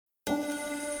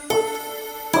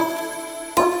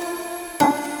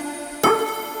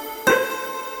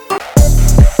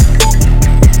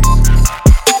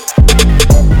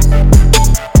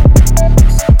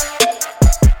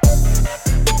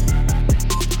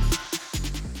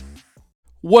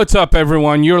What's up,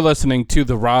 everyone? You're listening to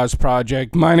the RAS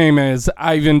Project. My name is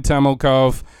Ivan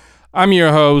Temelkov. I'm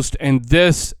your host, and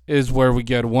this is where we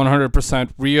get 100%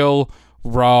 real,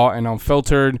 raw, and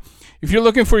unfiltered. If you're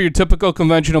looking for your typical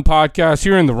conventional podcast,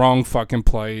 you're in the wrong fucking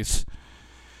place.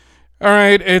 All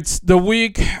right, it's the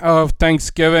week of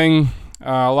Thanksgiving.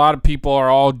 A lot of people are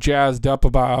all jazzed up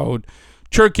about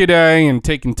Turkey Day and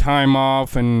taking time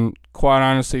off, and quite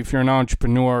honestly, if you're an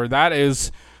entrepreneur, that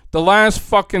is the last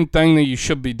fucking thing that you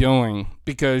should be doing,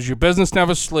 because your business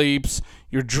never sleeps,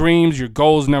 your dreams, your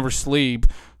goals never sleep.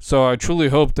 So I truly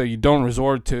hope that you don't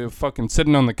resort to fucking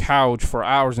sitting on the couch for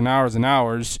hours and hours and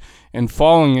hours and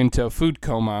falling into a food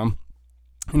coma,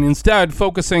 and instead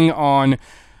focusing on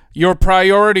your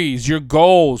priorities, your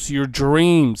goals, your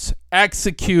dreams,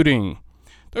 executing.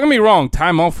 Don't get me wrong,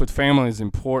 time off with family is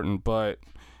important, but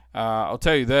I'll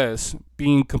tell you this,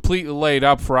 being completely laid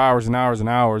up for hours and hours and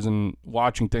hours and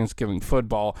watching Thanksgiving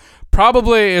football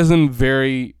probably isn't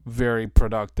very, very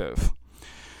productive.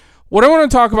 What I want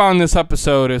to talk about in this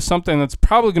episode is something that's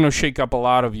probably going to shake up a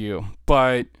lot of you,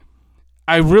 but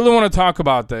I really want to talk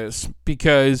about this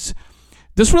because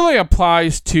this really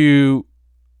applies to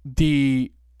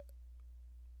the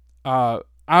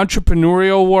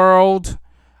entrepreneurial world,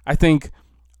 I think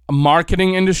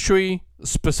marketing industry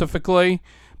specifically,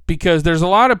 because there's a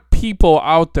lot of people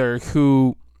out there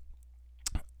who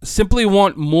simply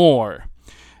want more.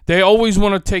 They always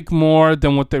want to take more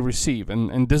than what they receive.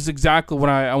 And this is exactly what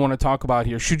I want to talk about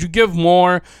here. Should you give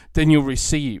more than you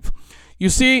receive? You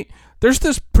see, there's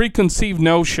this preconceived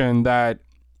notion that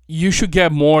you should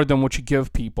get more than what you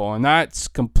give people, and that's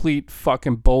complete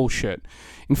fucking bullshit.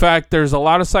 In fact, there's a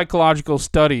lot of psychological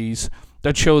studies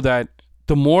that show that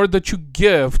the more that you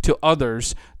give to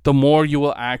others, the more you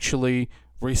will actually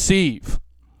receive.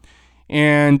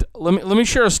 And let me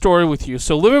share a story with you.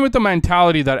 So living with the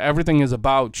mentality that everything is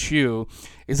about you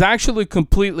is actually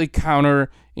completely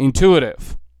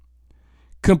counterintuitive.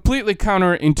 Completely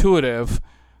counterintuitive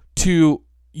to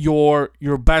your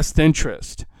best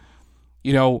interest.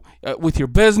 You know, with your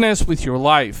business, with your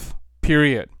life,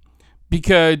 period.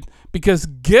 Because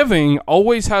giving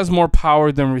always has more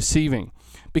power than receiving.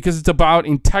 Because it's about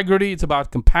integrity, it's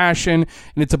about compassion,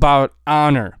 and it's about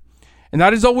honor. And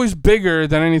that is always bigger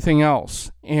than anything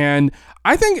else. And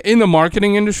I think in the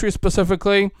marketing industry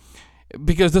specifically,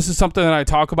 because this is something that I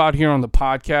talk about here on the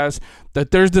podcast,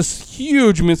 that there's this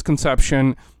huge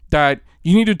misconception that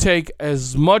you need to take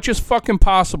as much as fucking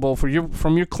possible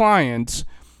from your clients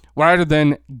rather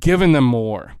than giving them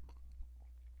more.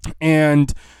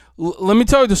 And let me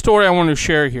tell you the story I want to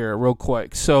share here real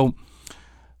quick. So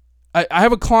I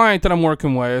have a client that I'm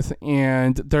working with,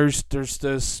 and there's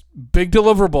this big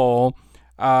deliverable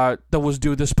that was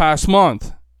due this past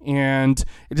month. And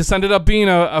it just ended up being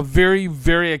a very,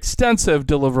 very extensive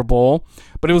deliverable,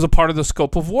 but it was a part of the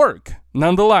scope of work,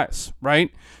 nonetheless, right?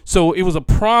 So it was a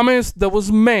promise that was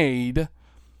made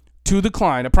to the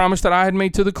client, a promise that I had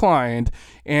made to the client,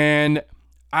 and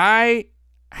I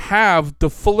have the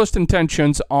fullest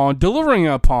intentions on delivering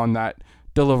upon that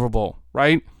deliverable,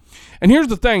 right? And here's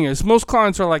the thing is, most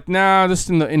clients are like, nah, this is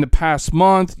in the past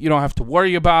month. You don't have to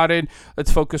worry about it.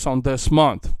 Let's focus on this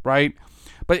month, right?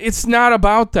 But it's not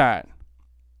about that.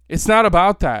 It's not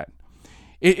about that.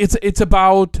 It's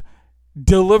about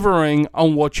delivering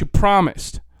on what you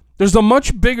promised. There's a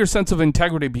much bigger sense of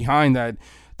integrity behind that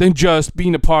than just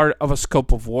being a part of a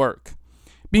scope of work.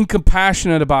 Being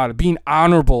compassionate about it, being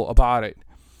honorable about it,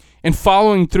 and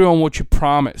following through on what you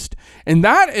promised. And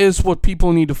that is what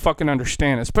people need to fucking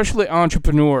understand, especially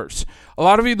entrepreneurs. A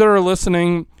lot of you that are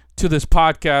listening to this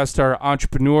podcast are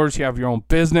entrepreneurs. You have your own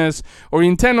business, or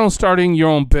you intend on starting your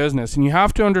own business. And you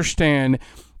have to understand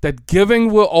that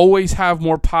giving will always have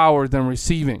more power than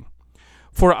receiving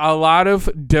for a lot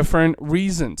of different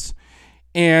reasons.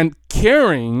 And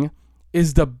caring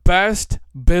is the best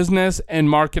business and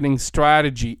marketing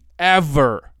strategy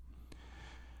ever.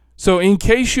 So in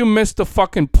case you missed the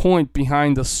fucking point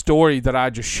behind the story that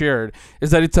I just shared, is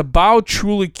that it's about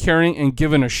truly caring and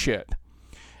giving a shit.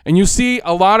 And you see,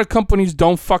 a lot of companies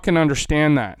don't fucking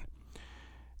understand that.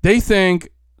 They think,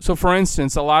 so for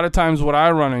instance, a lot of times what I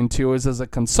run into is, as a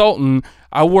consultant,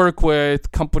 I work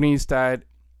with companies that,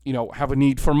 you know, have a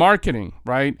need for marketing,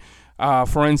 right?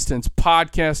 For instance,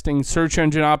 podcasting, search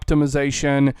engine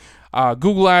optimization,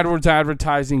 Google AdWords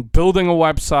advertising, building a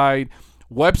website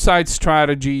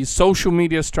strategies, social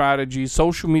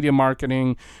media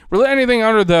marketing, really anything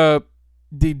under the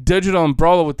digital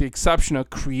umbrella with the exception of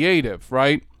creative,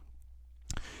 right?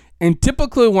 And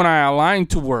typically when I align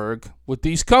to work with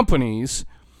these companies,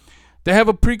 they have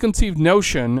a preconceived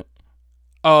notion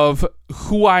of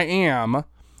who I am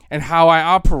and how I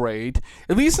operate,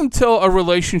 at least until a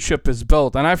relationship is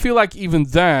built. And I feel like even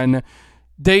then,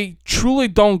 they truly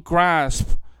don't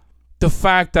grasp the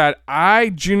fact that I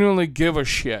genuinely give a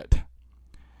shit.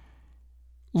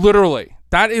 Literally.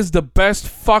 That is the best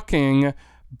fucking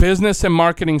business and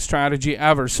marketing strategy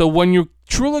ever. So when you're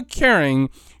truly caring,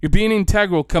 you're being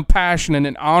integral, compassionate,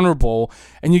 and honorable,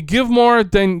 and you give more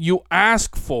than you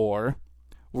ask for,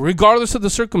 regardless of the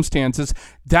circumstances,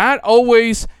 that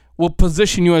always will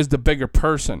position you as the bigger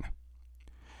person.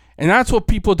 And that's what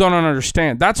people don't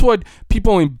understand. That's what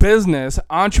people in business,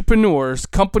 entrepreneurs,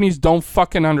 companies don't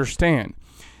fucking understand.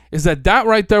 Is that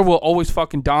right there will always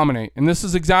fucking dominate. And this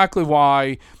is exactly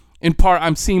why, in part,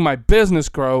 I'm seeing my business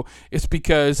grow. It's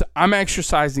because I'm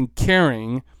exercising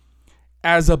caring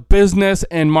as a business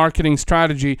and marketing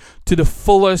strategy to the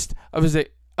fullest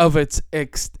of its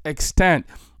extent.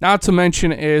 Not to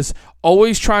mention is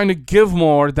always trying to give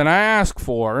more than I ask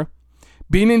for,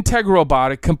 being integral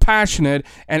about it, compassionate,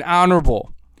 and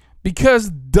honorable.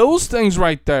 Because those things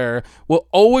right there will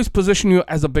always position you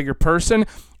as a bigger person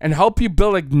and help you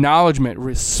build acknowledgement,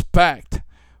 respect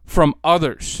from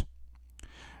others.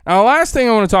 Now, the last thing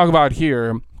I want to talk about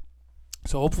here,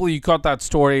 so hopefully you caught that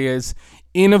story, is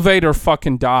innovate or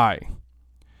fucking die.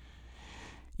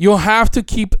 You'll have to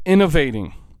keep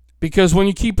innovating, because when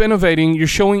you keep innovating, you're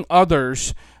showing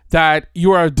others that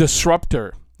you are a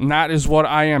disruptor. And that is what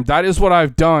I am. That is what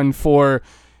I've done for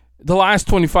the last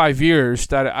 25 years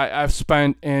that I've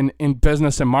spent in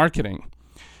business and marketing.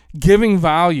 Giving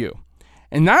value.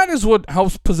 And that is what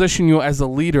helps position you as a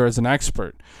leader, as an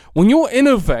expert. When you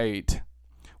innovate,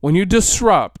 when you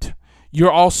disrupt,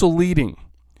 you're also leading.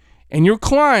 And your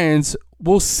clients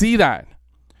will see that.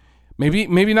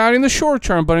 Maybe not in the short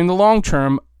term, but in the long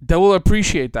term, they will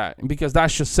appreciate that. And because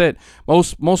that's just it.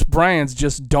 Most brands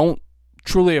just don't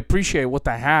truly appreciate what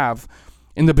they have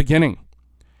in the beginning.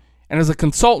 And as a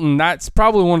consultant, that's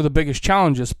probably one of the biggest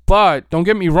challenges. But don't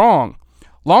get me wrong.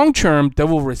 Long term, they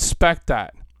will respect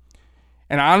that.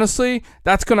 And honestly,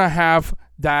 that's going to have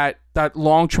that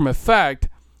long-term effect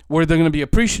where they're going to be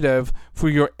appreciative for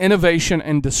your innovation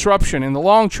and disruption in the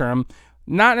long term,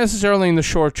 not necessarily in the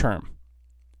short term.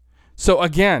 So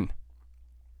again,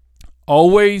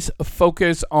 always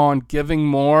focus on giving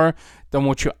more than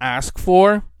what you ask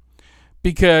for,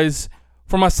 because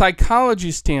from a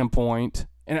psychology standpoint,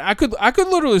 and I could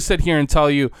literally sit here and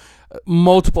tell you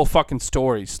multiple fucking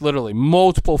stories, literally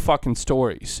multiple fucking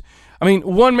stories. I mean,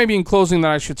 one maybe in closing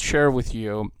that I should share with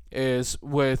you is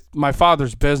with my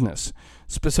father's business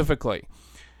specifically.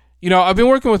 You know, I've been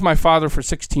working with my father for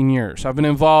 16 years. I've been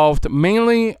involved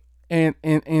mainly in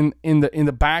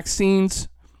the back scenes,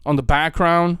 on the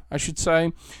background, I should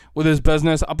say, with his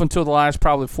business up until the last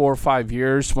probably 4 or 5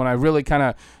 years when I really kind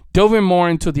of dove in more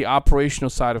into the operational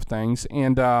side of things.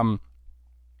 And,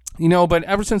 but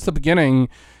ever since the beginning,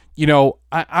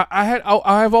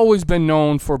 I've always been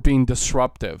known for being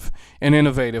disruptive and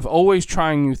innovative, always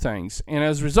trying new things. And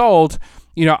as a result,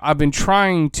 I've been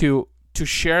trying to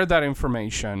share that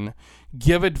information,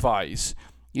 give advice,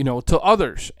 to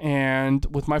others. And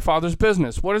with my father's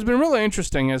business, what has been really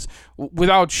interesting is,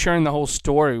 without sharing the whole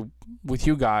story with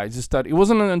you guys, is that it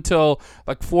wasn't until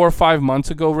like 4 or 5 months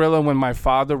ago, really, when my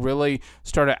father really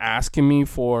started asking me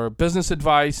for business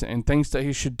advice and things that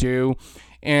he should do.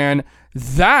 And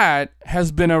that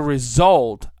has been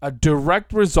a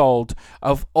direct result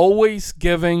of always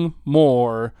giving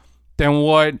more than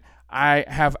what I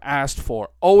have asked for.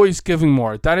 Always giving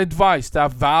more. That advice,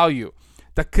 that value,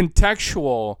 the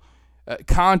contextual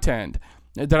content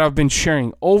that I've been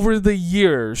sharing over the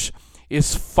years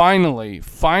is finally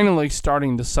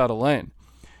starting to settle in,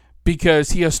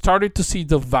 because he has started to see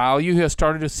the value. He has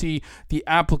started to see the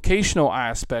applicational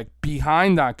aspect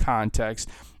behind that context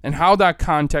and how that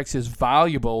context is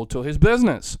valuable to his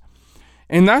business.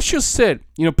 And that's just it.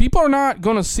 People are not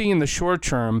going to see in the short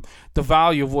term the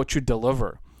value of what you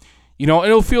deliver.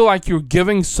 It'll feel like you're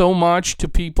giving so much to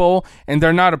people and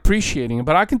they're not appreciating it.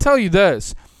 But I can tell you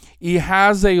this, it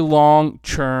has a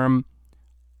long-term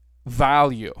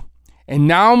value. And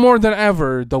now more than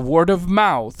ever, the word of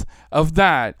mouth of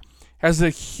that has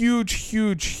a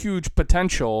huge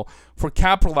potential for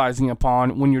capitalizing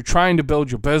upon when you're trying to build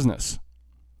your business.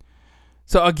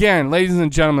 So again, ladies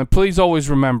and gentlemen, please always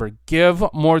remember, give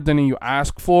more than you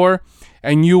ask for,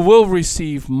 and you will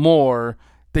receive more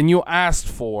than you asked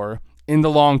for in the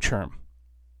long term.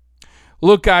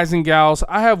 Look, guys and gals,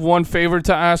 I have one favor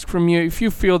to ask from you. If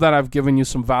you feel that I've given you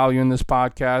some value in this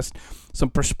podcast, some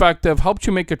perspective, helped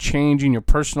you make a change in your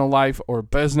personal life or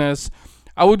business,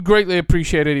 I would greatly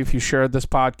appreciate it if you shared this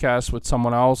podcast with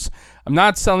someone else. I'm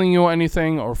not selling you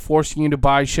anything or forcing you to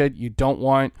buy shit you don't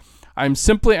want. I'm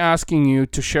simply asking you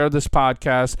to share this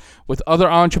podcast with other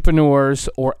entrepreneurs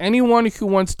or anyone who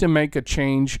wants to make a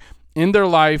change in their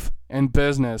life and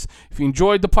business. If you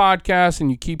enjoyed the podcast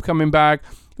and you keep coming back,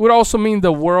 it would also mean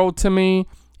the world to me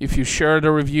if you shared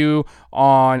a review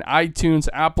on iTunes,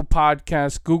 Apple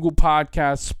Podcasts, Google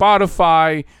Podcasts,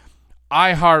 Spotify,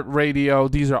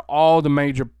 iHeartRadio. These are all the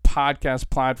major podcast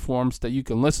platforms that you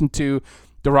can listen to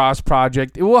the RAS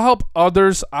Project. It will help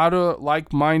others, other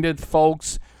like-minded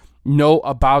folks, know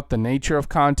about the nature of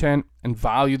content and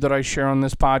value that I share on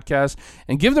this podcast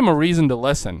and give them a reason to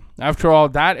listen. After all,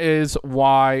 that is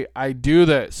why I do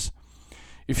this.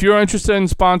 If you're interested in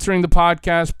sponsoring the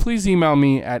podcast, please email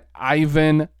me at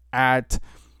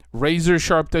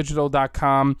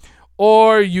ivan@razorsharpdigital.com,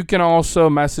 or you can also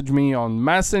message me on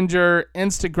Messenger,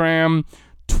 Instagram,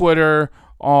 Twitter,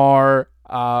 or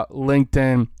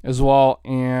LinkedIn as well.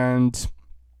 And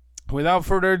without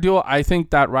further ado, I think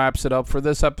that wraps it up for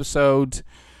this episode.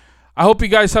 I hope you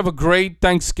guys have a great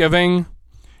Thanksgiving.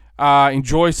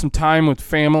 Enjoy some time with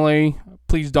family.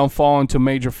 Please don't fall into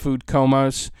major food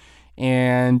comas.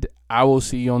 And I will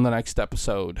see you on the next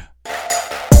episode.